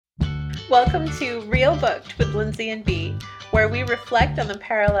Welcome to Real Booked with Lindsay and Bee, where we reflect on the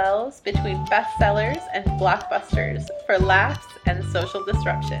parallels between bestsellers and blockbusters for laughs and social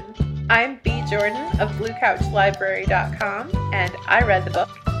disruption. I'm Bee Jordan of BlueCouchLibrary.com, and I read the book.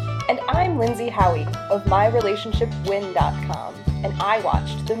 And I'm Lindsay Howie of MyRelationshipWin.com, and I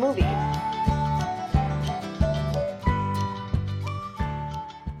watched the movie.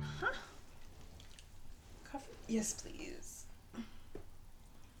 Coffee? Yes, please.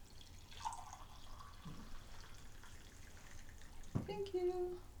 Thank you.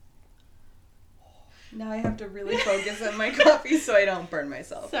 Now I have to really focus on my coffee so I don't burn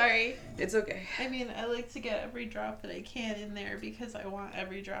myself. Sorry. It's okay. I mean, I like to get every drop that I can in there because I want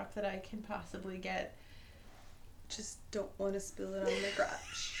every drop that I can possibly get. Just don't want to spill it on the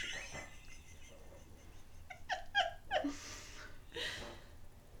garage.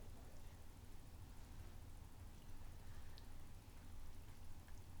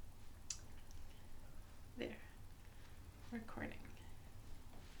 There. Recording.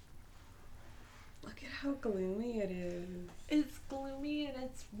 Look at how gloomy it is. It's gloomy and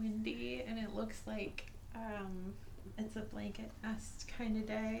it's windy and it looks like it's a blanket nest kind of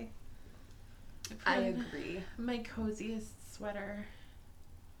day. I agree. My coziest sweater.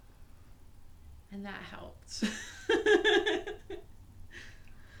 And that helped.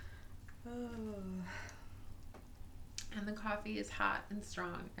 Oh. And the coffee is hot and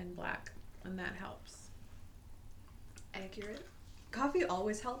strong and black, and that helps. Accurate. Coffee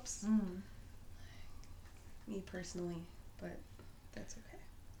always helps. Mm. Me personally, but that's okay.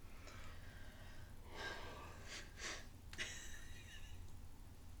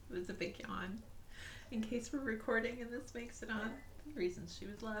 It was a big yawn. In case we're recording and this makes it on, the reason she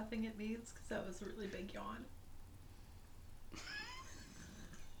was laughing at me is because that was a really big yawn.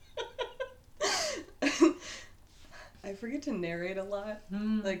 I forget to narrate a lot.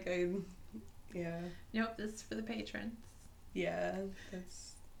 Yeah. Nope, this is for the patrons. Yeah,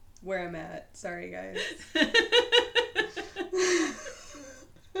 that's where I'm at. Sorry, guys.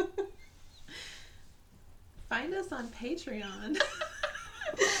 Find us on Patreon.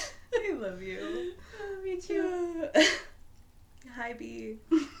 I love you. Oh, me too. Hi, Bee.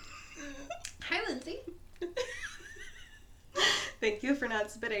 Hi, Lindsay. Thank you for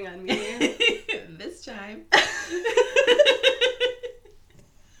not spitting on me. This time.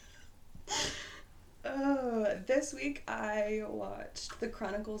 This week I watched The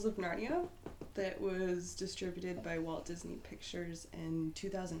Chronicles of Narnia that was distributed by Walt Disney Pictures in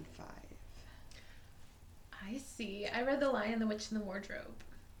 2005. I see. I read The Lion, the Witch, and the Wardrobe,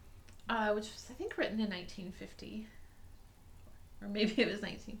 which was, I think, written in 1950. Or maybe it was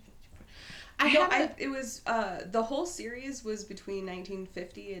 1954. It was, the whole series was between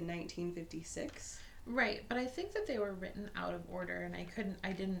 1950 and 1956. Right, but I think that they were written out of order, and I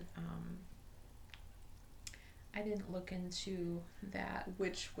didn't look into that.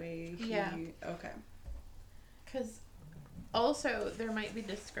 Which way Yeah. Okay. Because also there might be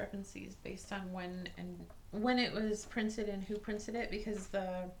discrepancies based on when it was printed and who printed it, because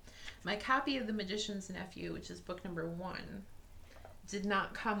my copy of The Magician's Nephew, which is book number 1, did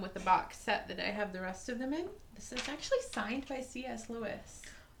not come with the box set that I have the rest of them in. This is actually signed by C.S. Lewis.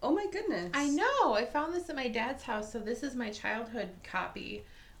 Oh my goodness. I know. I found this at my dad's house, so this is my childhood copy,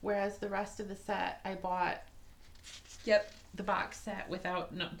 whereas the rest of the set I bought. Yep. The box set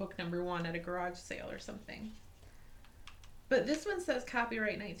without book number 1 at a garage sale or something. But this one says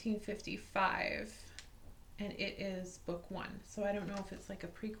copyright 1955, and it is book 1. So I don't know if it's like a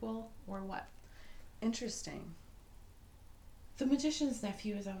prequel or what. Interesting. The Magician's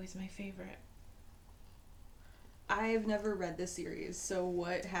Nephew is always my favorite. I've never read the series, so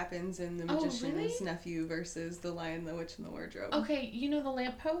what happens in The Magician's really? Nephew versus The Lion, the Witch, and the Wardrobe? Okay, you know the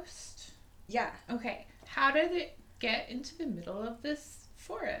lamppost? Yeah. Okay, how did it get into the middle of this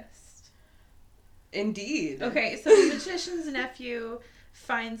forest? Indeed. Okay, so the Magician's Nephew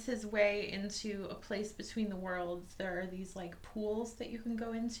finds his way into a place between the worlds. There are these like pools that you can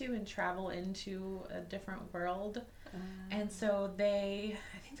go into and travel into a different world. And so I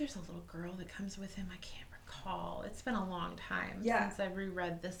think there's a little girl that comes with him. I can't recall. It's been a long time since I've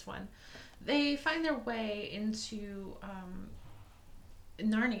reread this one. They find their way into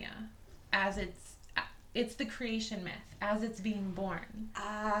Narnia as it's the creation myth, as it's being born,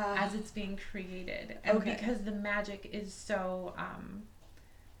 as it's being created. And because the magic is so,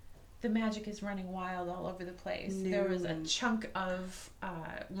 the magic is running wild all over the place. There was a chunk of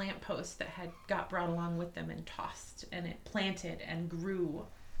lamppost that got brought along with them and tossed, and it planted and grew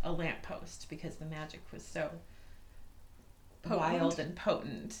a lamppost because the magic was so wild and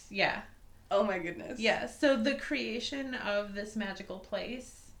potent. Yeah. Oh my goodness. Yeah, so the creation of this magical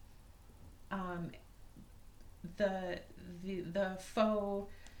place the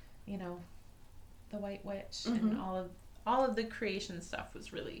faux, you know, the White Witch, and all of the creation stuff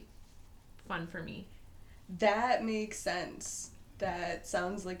was really fun for me. That makes sense. That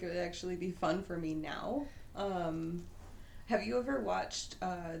sounds like it would actually be fun for me now. Have you ever watched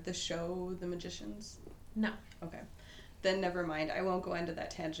the show The Magicians? No. Okay. Then never mind. I won't go into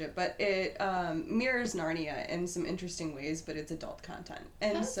that tangent. But it mirrors Narnia in some interesting ways, but it's adult content.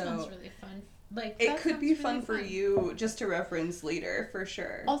 And that so sounds really fun. Like, it could be fun for you just to reference later, for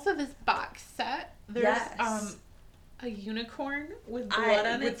sure. Also, this box set, there's a unicorn with blood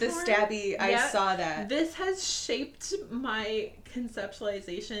on its with the stabby. I saw that. This has shaped my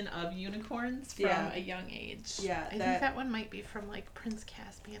conceptualization of unicorns from a young age. Yeah, I think that one might be from like Prince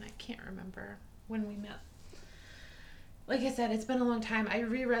Caspian. I can't remember when we met. Like I said, it's been a long time. I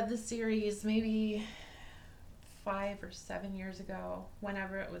reread the series maybe 5 or 7 years ago,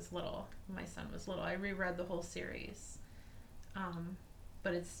 whenever it was little. My son was little. I reread the whole series.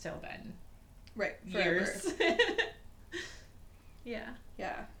 But it's still been years. Yeah.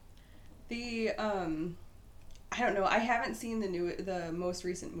 The I don't know. I haven't seen the most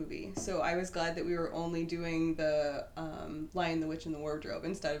recent movie, so I was glad that we were only doing the Lion, the Witch, and the Wardrobe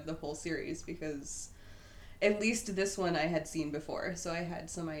instead of the whole series, because at least this one I had seen before, so I had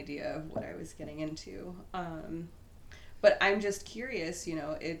some idea of what I was getting into. But I'm just curious, you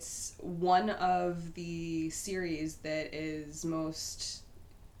know, it's one of the series that is most,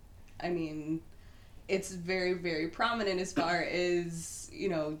 I mean, it's very, very prominent as far as, you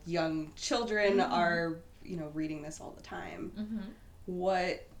know, young children are, you know, reading this all the time.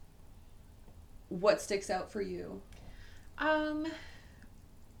 What sticks out for you?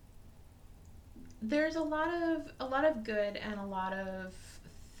 There's a lot of good and a lot of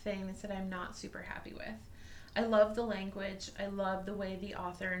things that I'm not super happy with. I love the language. I love the way the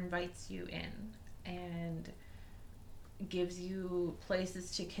author invites you in and gives you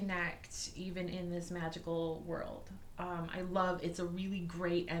places to connect even in this magical world. I love, it's a really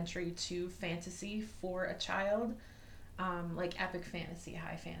great entry to fantasy for a child, like epic fantasy,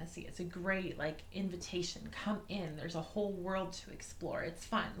 high fantasy. It's a great like invitation. Come in. There's a whole world to explore. It's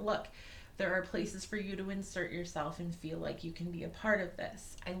fun. Look, there are places for you to insert yourself and feel like you can be a part of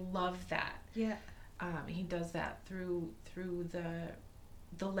this. I love that. Yeah. He does that through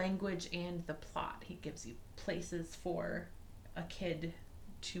the language and the plot. He gives you places for a kid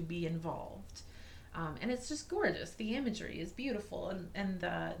to be involved. And it's just gorgeous. The imagery is beautiful, and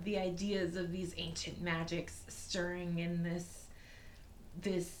the ideas of these ancient magics stirring in this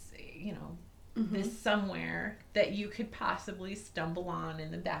you know, this somewhere that you could possibly stumble on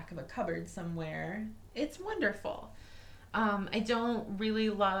in the back of a cupboard somewhere. It's wonderful. I don't really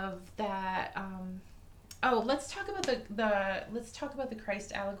love that. Let's talk about the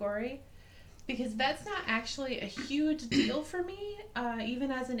Christ allegory, because that's not actually a huge deal for me. Even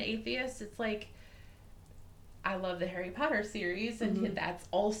as an atheist, it's like, I love the Harry Potter series, and that's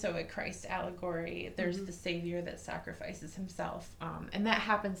also a Christ allegory. There's the Savior that sacrifices himself, and that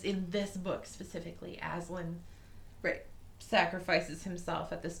happens in this book specifically. Aslan sacrifices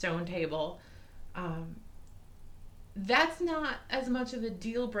himself at the stone table. That's not as much of a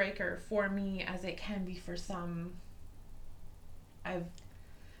deal breaker for me as it can be for some.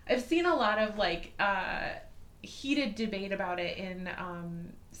 I've seen a lot of like heated debate about it in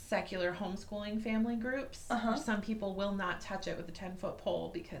secular homeschooling family groups. Some people will not touch it with a 10-foot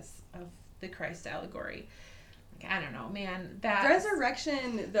pole because of the Christ allegory. Like, I don't know, man. That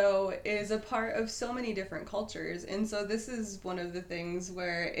resurrection, though, is a part of so many different cultures, and so this is one of the things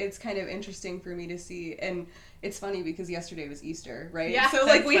where it's kind of interesting for me to see. And it's funny because yesterday was Easter, right? Yeah, so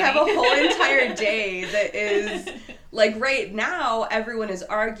like we have a whole entire day that is like, right now everyone is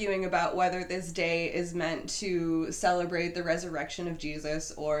arguing about whether this day is meant to celebrate the resurrection of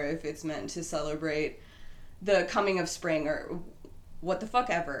Jesus or if it's meant to celebrate the coming of spring or what the fuck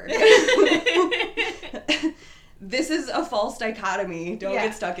ever. This is a false dichotomy. Don't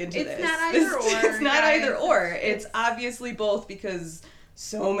get stuck into this. It's not either or. It's not either or. It's obviously both, because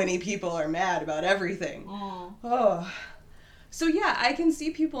so many people are mad about everything. So yeah, I can see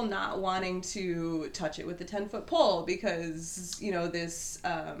people not wanting to touch it with the 10-foot pole because, you know, this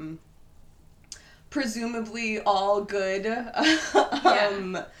presumably all good,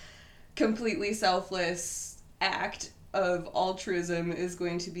 completely selfless act of altruism is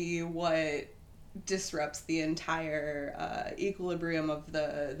going to be what disrupts the entire equilibrium of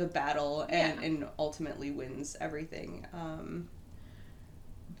the battle and ultimately wins everything.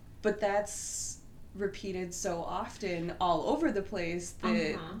 But that's repeated so often all over the place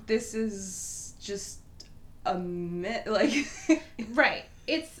that this is just a myth. Like, right.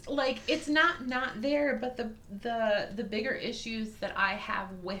 it's like it's not there, but the bigger issues that I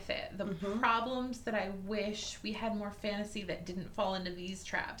have with it, the problems that I wish we had more fantasy that didn't fall into these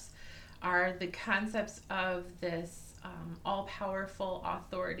traps, are the concepts of this all-powerful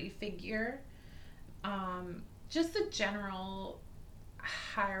authority figure, just the general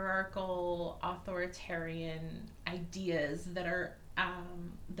hierarchical authoritarian ideas that are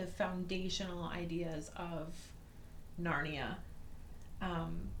the foundational ideas of Narnia.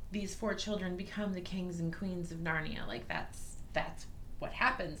 These 4 children become the kings and queens of Narnia. Like that's what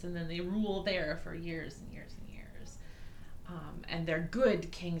happens, and then they rule there for years and years and years. And they're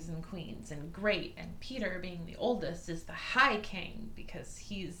good kings and queens and great. And Peter, being the oldest, is the high king because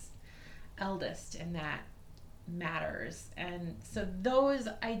he's eldest, and that matters. And so those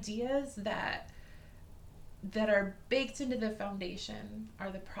ideas that are baked into the foundation are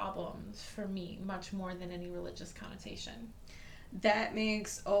the problems for me, much more than any religious connotation. That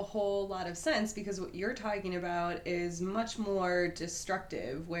makes a whole lot of sense, because what you're talking about is much more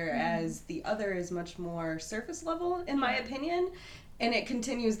destructive, whereas the other is much more surface level, in my opinion, and it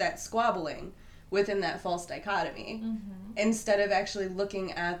continues that squabbling within that false dichotomy, instead of actually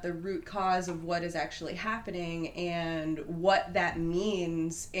looking at the root cause of what is actually happening and what that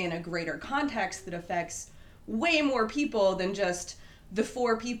means in a greater context that affects way more people than just the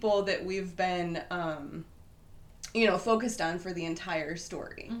 4 people that we've been focused on for the entire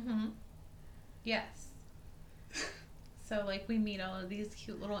story. Yes. So, like, we meet all of these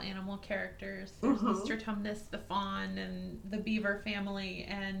cute little animal characters. There's Mr. Tumnus the fawn and the beaver family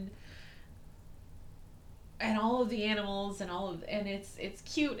and all of the animals and it's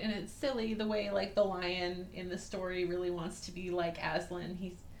cute and it's silly the way, like, the lion in the story really wants to be like Aslan.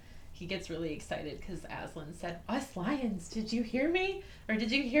 He gets really excited because Aslan said, "Us lions, did you hear me? Or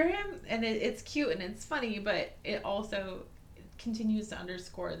did you hear him?" And it's cute and it's funny, but it also continues to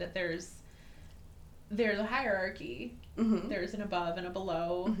underscore that there's a hierarchy. There's an above and a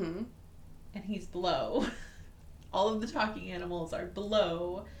below, and he's below. All of the talking animals are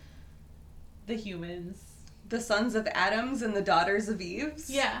below the humans. The sons of Adams and the daughters of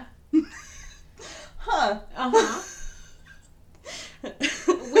Eves? Yeah. Huh.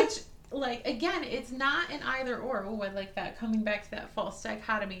 Which, like, again, it's not an either or, like that, coming back to that false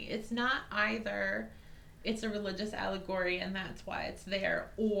dichotomy. It's not either it's a religious allegory and that's why it's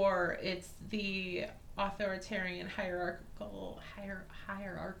there, or it's the authoritarian hierarchical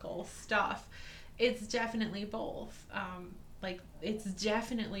stuff. It's definitely both. Like, it's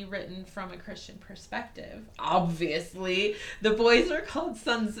definitely written from a Christian perspective. Obviously, the boys are called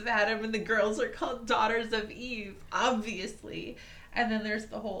sons of Adam and the girls are called daughters of Eve. Obviously. And then there's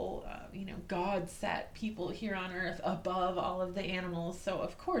the whole, God set people here on earth above all of the animals. So,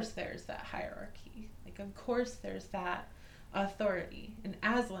 of course, there's that hierarchy. Like, of course, there's that authority. And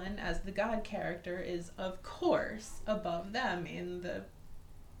Aslan, as the God character, is, of course, above them in the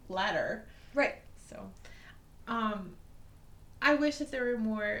ladder. Right. So, I wish that there were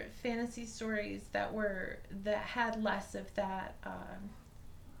more fantasy stories that had less of that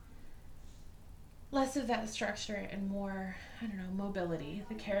structure and more, mobility.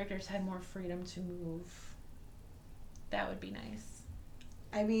 The characters had more freedom to move. That would be nice.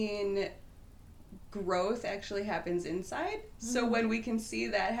 I mean, growth actually happens inside. So when we can see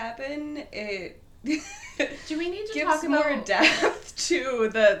that happen, it do we need to gives talk about more depth to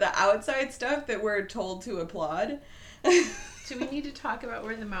the outside stuff that we're told to applaud. Do we need to talk about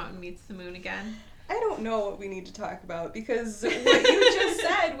where the mountain meets the moon again? I don't know what we need to talk about, because what you just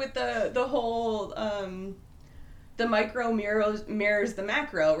said with the whole the micro mirrors the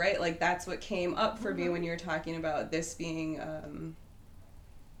macro, right? Like, that's what came up for me when you were talking about this being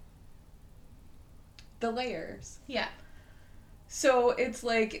the layers. Yeah. So it's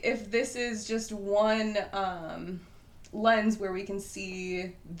like, if this is just one lens where we can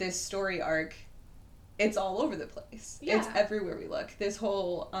see this story arc, it's all over the place. Yeah. It's everywhere we look. This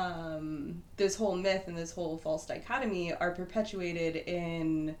whole myth and this whole false dichotomy are perpetuated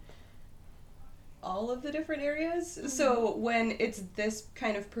in all of the different areas. So when it's this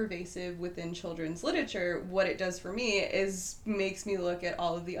kind of pervasive within children's literature, what it does for me is makes me look at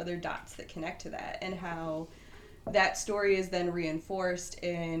all of the other dots that connect to that and how that story is then reinforced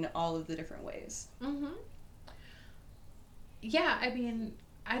in all of the different ways. Yeah, I mean,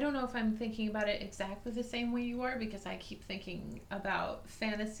 I don't know if I'm thinking about it exactly the same way you are, because I keep thinking about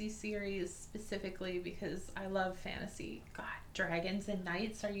fantasy series specifically because I love fantasy. God, dragons and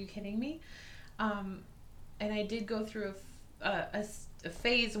knights, are you kidding me? And I did go through a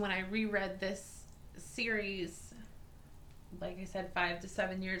phase when I reread this series like I said, 5 to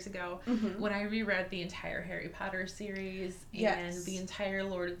 7 years ago, Mm-hmm. when I reread the entire Harry Potter series and the entire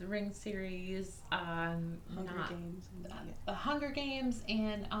Lord of the Rings series, Hunger Games,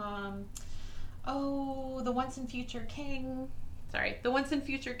 and The Once and Future King. Sorry, The Once and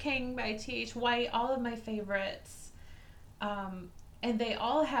Future King by T.H. White. All of my favorites, and they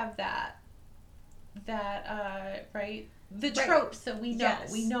all have that right. The tropes that we know.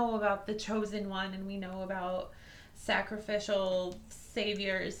 Yes. We know about the chosen one, and we know about sacrificial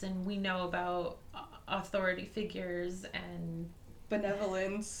saviors, and we know about authority figures and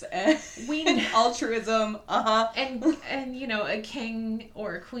benevolence and we altruism. And you know, a king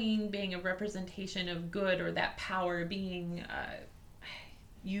or a queen being a representation of good, or that power being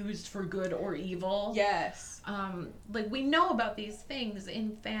used for good or evil. Yes. Like, we know about these things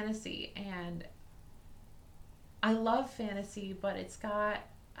in fantasy, and I love fantasy, but it's got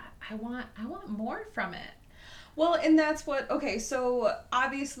I want more from it. Well, and that's what, okay, so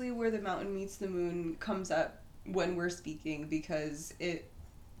obviously Where the Mountain Meets the Moon comes up when we're speaking because it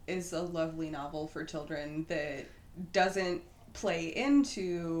is a lovely novel for children that doesn't play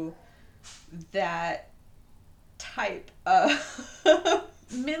into that type of...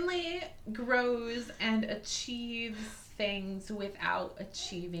 Minley grows and achieves things without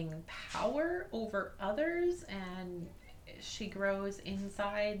achieving power over others, and she grows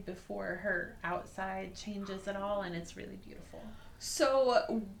inside before her outside changes at all, and it's really beautiful.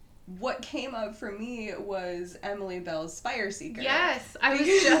 So what came up for me was Emily Bell's Spire Seeker. Yes, I was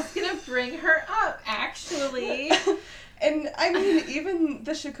just gonna bring her up, actually. And I mean, even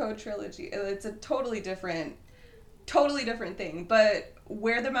the Chicot trilogy, it's a totally different thing, but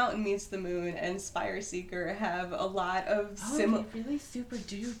Where the Mountain Meets the Moon and Spire Seeker have a lot of they really super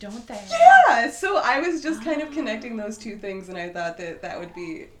do, don't they? Yeah, so I was just kind of connecting those two things, and I thought that would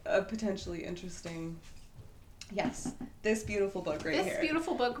be a potentially interesting... Yes, this beautiful book right here. This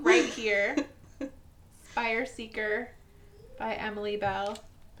beautiful book right here. Spire Seeker by Emily Bell,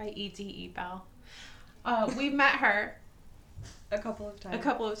 by E.D.E. Bell. We've met her a couple of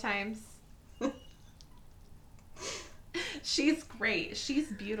times. She's great. She's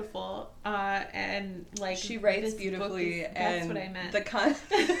beautiful. And like, she writes beautifully. That's what I meant.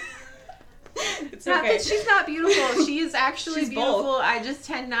 It's not okay. that she's not beautiful. She is actually She's beautiful. both. I just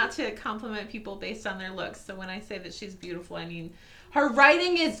tend not to compliment people based on their looks. So when I say that she's beautiful, I mean her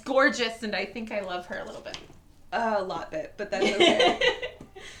writing is gorgeous, and I think I love her a little bit. A lot bit, but that's okay.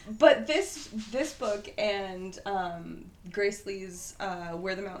 But this book and Grace Lee's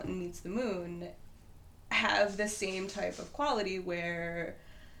Where the Mountain Meets the Moon have the same type of quality where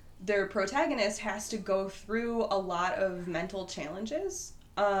their protagonist has to go through a lot of mental challenges,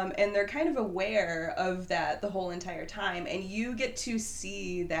 and they're kind of aware of that the whole entire time, and you get to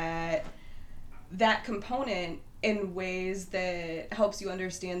see that component in ways that helps you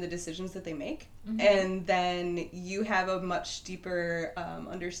understand the decisions that they make. Mm-hmm. And then you have a much deeper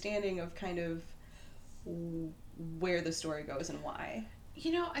understanding of kind of where the story goes and why.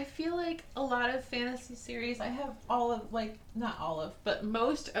 You know, I feel like a lot of fantasy series, I have not all of, but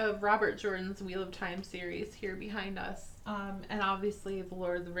most of Robert Jordan's Wheel of Time series here behind us. And obviously The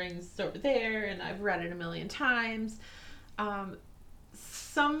Lord of the Rings is over there, and I've read it a million times.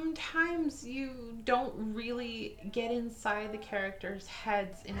 Sometimes you don't really get inside the characters'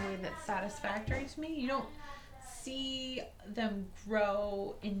 heads in a way that's satisfactory to me. You don't see them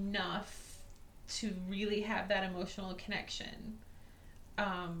grow enough to really have that emotional connection.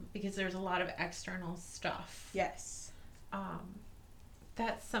 Because there's a lot of external stuff. Yes.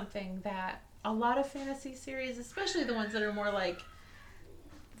 That's something that a lot of fantasy series, especially the ones that are more like,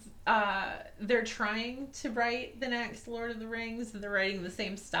 they're trying to write the next Lord of the Rings, and they're writing the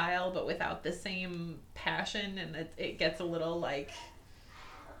same style but without the same passion, and it gets a little like,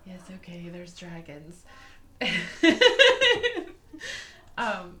 yes, okay, there's dragons.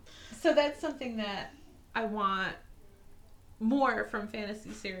 So that's something that I want more from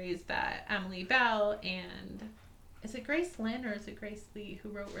fantasy series that Emily Bell and... Is it Grace Lynn or is it Grace Lee who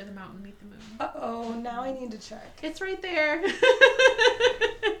wrote Where the Mountain Meets the Moon? Uh-oh, now I need to check. It's right there.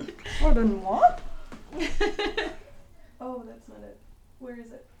 More than what? Oh, that's not it. Where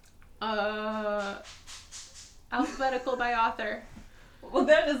is it? Alphabetical by author. Well,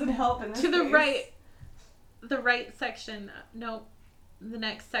 that doesn't help in this To the case. right. The right section. No, the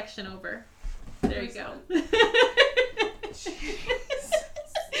next section over. There you go.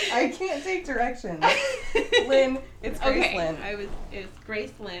 I can't take directions. Lynn, it's Grace Lynn. It's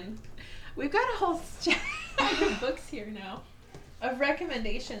Grace Lynn. We've got a whole stack of books here now of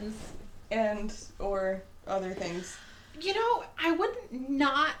recommendations. And or other things. You know, I wouldn't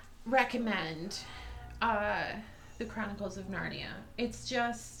not recommend the Chronicles of Narnia. It's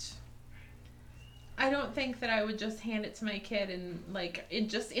just, I don't think that I would just hand it to my kid and like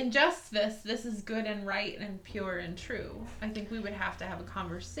ingest this is good and right and pure and true. I think we would have to have a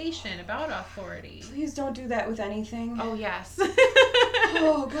conversation about authority. Please don't do that with anything. Oh yes.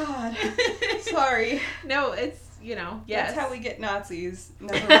 Oh God. Sorry. No, it's, yes. That's how we get Nazis.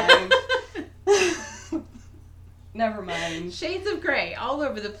 Never mind. Never mind. Shades of Grey all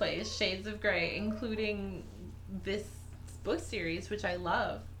over the place. Shades of Grey, including this book series, which I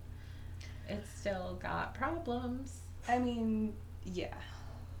love. It's still got problems. I mean, yeah,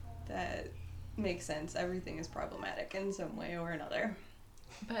 that makes sense. Everything is problematic in some way or another.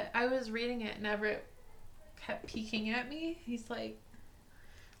 But I was reading it and Everett kept peeking at me. He's like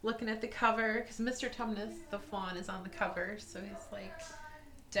looking at the cover, because Mr. Tumnus, the fawn, is on the cover, so he's like,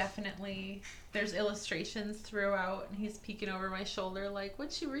 definitely, there's illustrations throughout, and he's peeking over my shoulder like,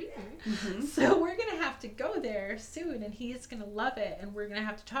 what you reading? Mm-hmm. So we're going to have to go there soon, and he's going to love it, and we're going to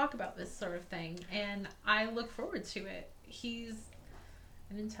have to talk about this sort of thing, and I look forward to it. He's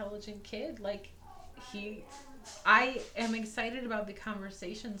an intelligent kid. I am excited about the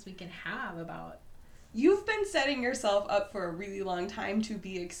conversations we can have about. You've been setting yourself up for a really long time to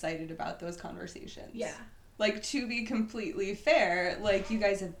be excited about those conversations. Yeah. Like, to be completely fair, like, you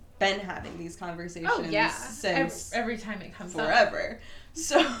guys have been having these conversations since every time it comes forever. up.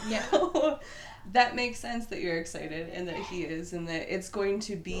 So yeah. That makes sense that you're excited and that he is, and that it's going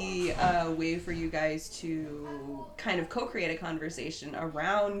to be a way for you guys to kind of co-create a conversation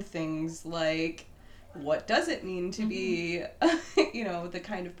around things like, what does it mean to be, the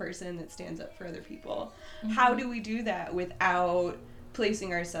kind of person that stands up for other people? Mm-hmm. How do we do that without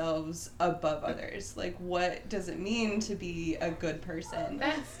placing ourselves above others? Like, what does it mean to be a good person?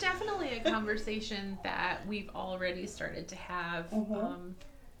 That's definitely a conversation that we've already started to have. Mm-hmm.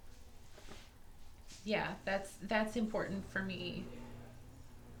 That's important for me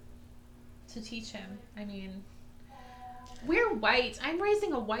to teach him. I mean, we're white. I'm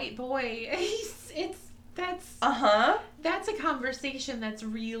raising a white boy. That's a conversation that's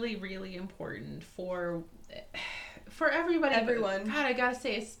really, really important for everybody. Everyone. God, I gotta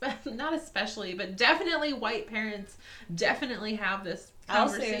say, not especially, but definitely white parents definitely have this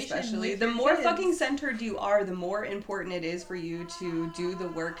conversation. I'll say especially. The more fucking centered you are, the more important it is for you to do the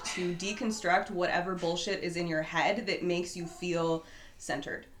work to deconstruct whatever bullshit is in your head that makes you feel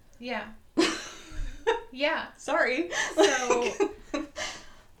centered. Yeah. Yeah. Sorry. So...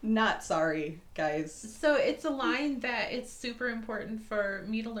 Not sorry, guys. So it's a line that it's super important for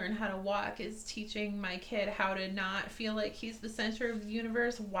me to learn how to walk, is teaching my kid how to not feel like he's the center of the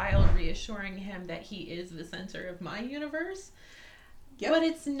universe while reassuring him that he is the center of my universe. Yep. But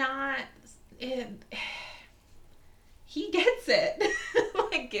it's not... he gets it.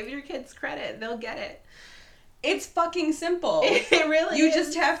 Like, give your kids credit. They'll get it. It's fucking simple. It really You is.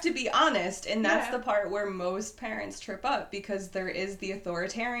 just have to be honest, and that's the part where most parents trip up, because there is the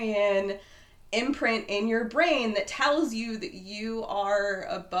authoritarian imprint in your brain that tells you that you are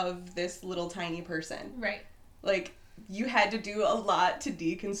above this little tiny person. Right. Like, you had to do a lot to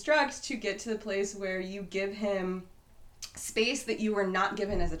deconstruct to get to the place where you give him space that you were not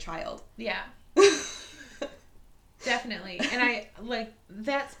given as a child. Yeah. Definitely. And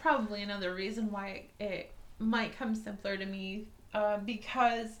that's probably another reason why it might come simpler to me,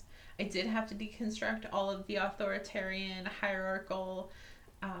 because I did have to deconstruct all of the authoritarian, hierarchical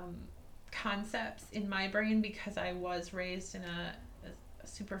concepts in my brain, because I was raised in a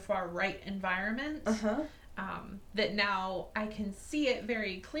super far right environment. That now I can see it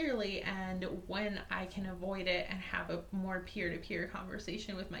very clearly, and when I can avoid it and have a more peer-to-peer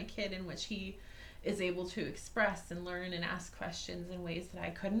conversation with my kid in which he is able to express and learn and ask questions in ways that I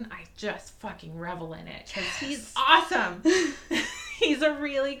couldn't, I just fucking revel in it, because he's awesome. He's a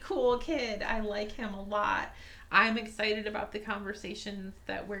really cool kid. I like him a lot. I'm excited about the conversations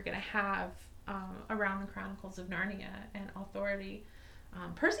that we're going to have around the Chronicles of Narnia and authority.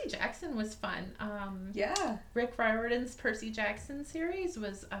 Percy Jackson was fun. Rick Riordan's Percy Jackson series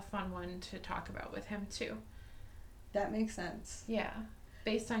was a fun one to talk about with him too. That makes sense. Yeah.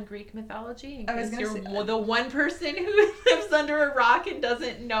 Based on Greek mythology, in I was case gonna you're say the one person who lives under a rock and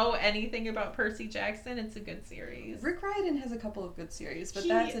doesn't know anything about Percy Jackson. It's a good series. Rick Riordan has a couple of good series, but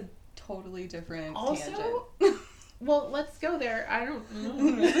that's a totally different tangent. Well, let's go there. I don't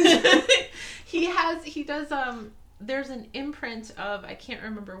know. He does, there's an imprint of, I can't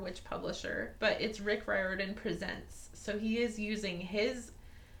remember which publisher, but it's Rick Riordan Presents. So he is using his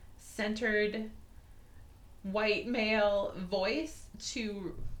centered white male voice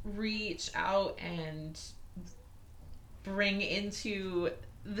to reach out and bring into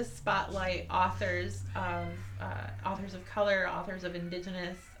the spotlight authors of color, authors of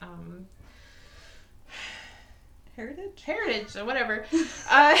indigenous heritage or whatever.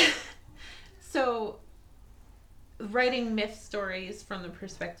 So writing myth stories from the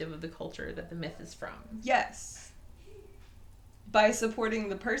perspective of the culture that the myth is from. Yes. By supporting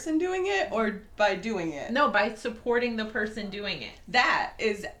the person doing it or by doing it? No, by supporting the person doing it. That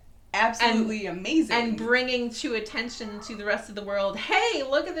is absolutely amazing. And bringing to attention to the rest of the world, hey,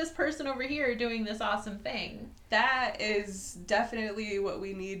 look at this person over here doing this awesome thing. That is definitely what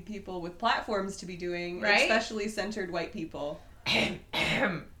we need people with platforms to be doing, right? Especially centered white people.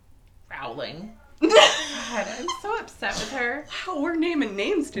 Rowling. God, I'm so upset with her. Wow, we're naming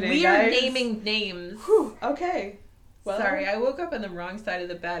names today, We guys. are naming names. Whew, okay. Well, sorry, I woke up on the wrong side of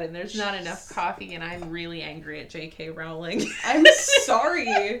the bed and there's not enough coffee and I'm really angry at J.K. Rowling. I'm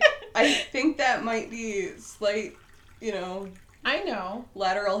sorry. I think that might be slight, I know.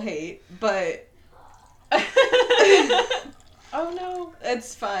 lateral hate, but... Oh no.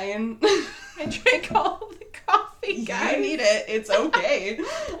 It's fine. I drank all the coffee, guys. You need it. It's okay.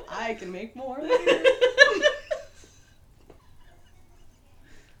 I can make more later.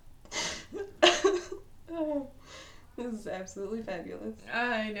 Oh, this is absolutely fabulous.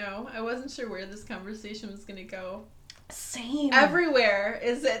 I know. I wasn't sure where this conversation was going to go. Same. Everywhere,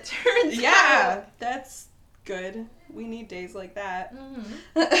 as it turns out. Yeah, that's good. We need days like that.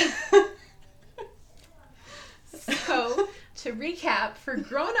 Mm-hmm. So, to recap, for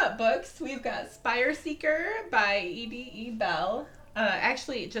grown-up books, we've got Spire Seeker by E.D.E. Bell.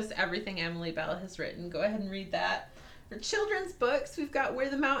 Actually, just everything Emily Bell has written. Go ahead and read that. For children's books, we've got Where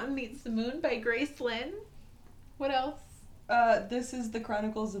the Mountain Meets the Moon by Grace Lynn. What else? This is The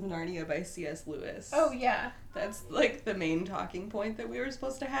Chronicles of Narnia by C.S. Lewis. Oh, yeah. That's, the main talking point that we were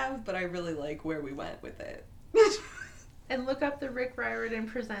supposed to have, but I really like where we went with it. And look up the Rick Riordan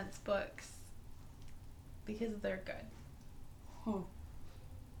Presents books. Because they're good. Huh.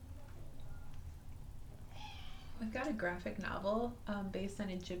 We've got a graphic novel based on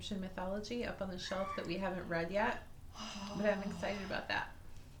Egyptian mythology up on the shelf that we haven't read yet. But I'm excited about that.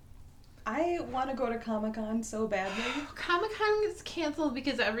 I want to go to Comic-Con so badly. Comic-Con is canceled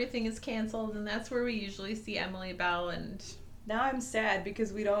because everything is canceled, and that's where we usually see Emily Bell. And now I'm sad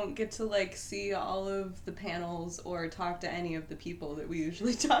because we don't get to see all of the panels or talk to any of the people that we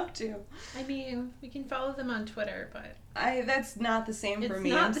usually talk to. I mean, we can follow them on Twitter, but that's not the same for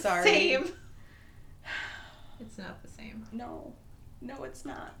me. I'm sorry. Same. It's not the same. No, it's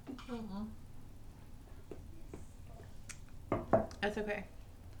not. That's okay.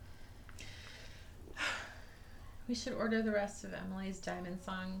 We should order the rest of Emily's Diamond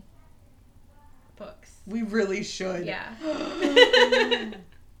Song books. We really should. Yeah.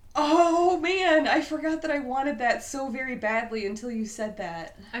 Oh, man. I forgot that I wanted that so very badly until you said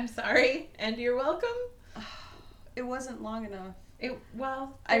that. I'm sorry, and you're welcome. It wasn't long enough.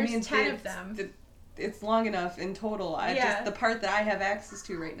 There's 10 of them. It's long enough in total. Just the part that I have access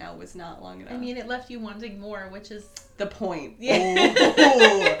to right now was not long enough. I mean, it left you wanting more, which is the point. Yeah.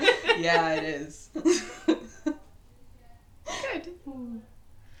 Oh, yeah, it is. Good.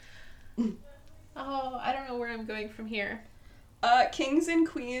 Oh, I don't know where I'm going from here. Kings and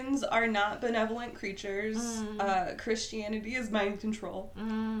queens are not benevolent creatures. Christianity is mind control.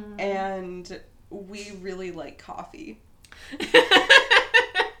 And we really like coffee.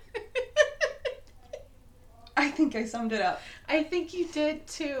 I think I summed it up. I think you did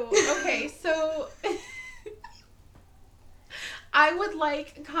too. Okay, so I would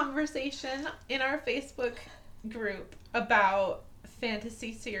like a conversation in our Facebook group about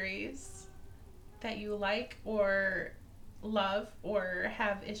fantasy series that you like or love or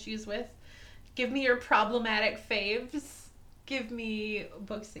have issues with. Give me your problematic faves. Give me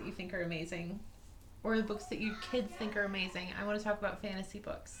books that you think are amazing or the books that your kids think are amazing. I want to talk about fantasy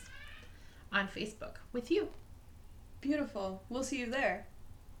books on Facebook with you. Beautiful. We'll see you there.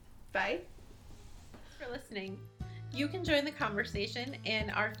 Bye. Thanks for listening. You can join the conversation in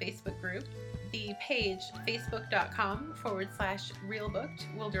our Facebook group. The page,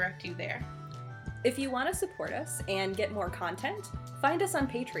 facebook.com/realbooked, will direct you there. If you want to support us and get more content, find us on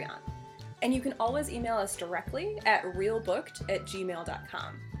Patreon. And you can always email us directly at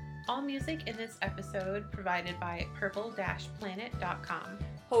realbooked@gmail.com. All music in this episode provided by purple-planet.com.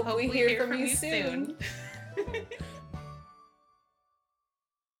 Hope we hear from you soon.